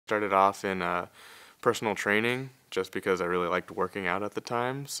Started off in personal training just because I really liked working out at the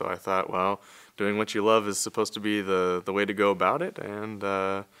time. So I thought, well, doing what you love is supposed to be the way to go about it. And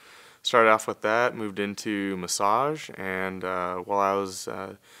started off with that, moved into massage. And while I was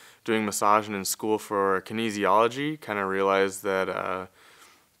doing massage and in school for kinesiology, kind of realized that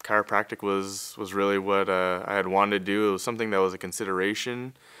chiropractic was really what I had wanted to do. It was something that was a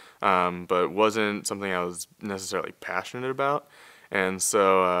consideration, but wasn't something I was necessarily passionate about. And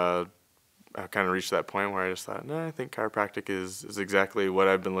so I kind of reached that point where I just thought, no, I think chiropractic is exactly what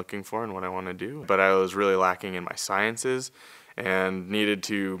I've been looking for and what I want to do. But I was really lacking in my sciences and needed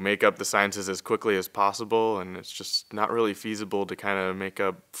to make up the sciences as quickly as possible, and it's just not really feasible to kind of make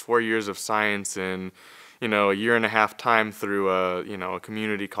up 4 years of science in a year and a half time through a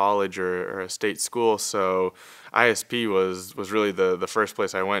community college or a state school. So ISP was really the first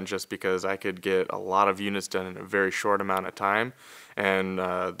place I went, just because I could get a lot of units done in a very short amount of time, and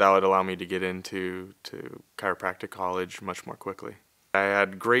that would allow me to get into chiropractic college much more quickly. I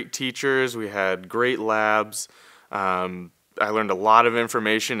had great teachers, we had great labs. I learned a lot of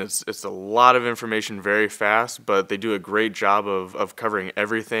information. It's a lot of information very fast, but they do a great job of covering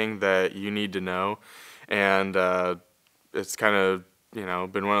everything that you need to know. And it's kind of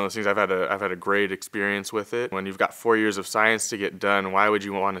been one of those things. I've had a great experience with it. When you've got 4 years of science to get done, why would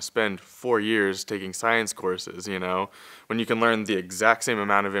you want to spend 4 years taking science courses? When you can learn the exact same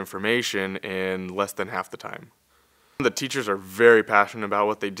amount of information in less than half the time. The teachers are very passionate about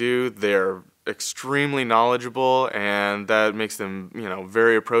what they do. They're extremely knowledgeable, and that makes them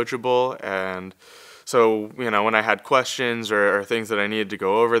very approachable. And so, when I had questions or things that I needed to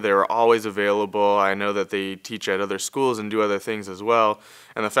go over, they were always available. I know that they teach at other schools and do other things as well.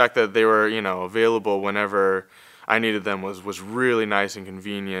 And the fact that they were, available whenever I needed them was really nice and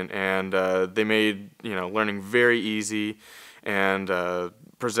convenient. And they made, learning very easy, and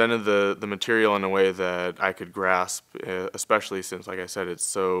presented the material in a way that I could grasp, especially since, like I said, it's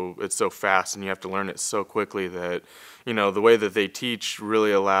so fast and you have to learn it so quickly that, the way that they teach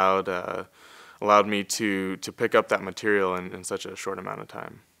really allowed me to pick up that material in such a short amount of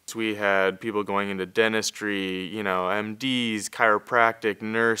time. So we had people going into dentistry, MDs, chiropractic,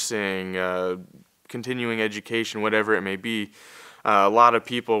 nursing, continuing education, whatever it may be. A lot of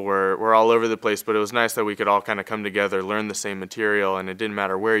people were all over the place, but it was nice that we could all kind of come together, learn the same material, and it didn't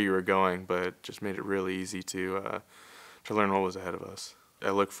matter where you were going, but it just made it really easy to learn what was ahead of us.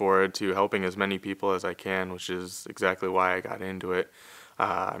 I look forward to helping as many people as I can, which is exactly why I got into it.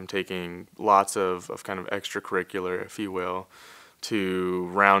 I'm taking lots of kind of extracurricular, if you will, to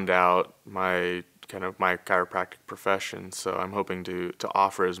round out my chiropractic profession. So I'm hoping to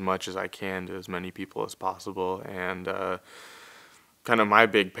offer as much as I can to as many people as possible. And kind of my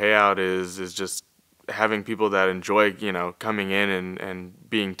big payout is just having people that enjoy, coming in and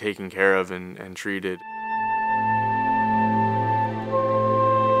being taken care of and treated.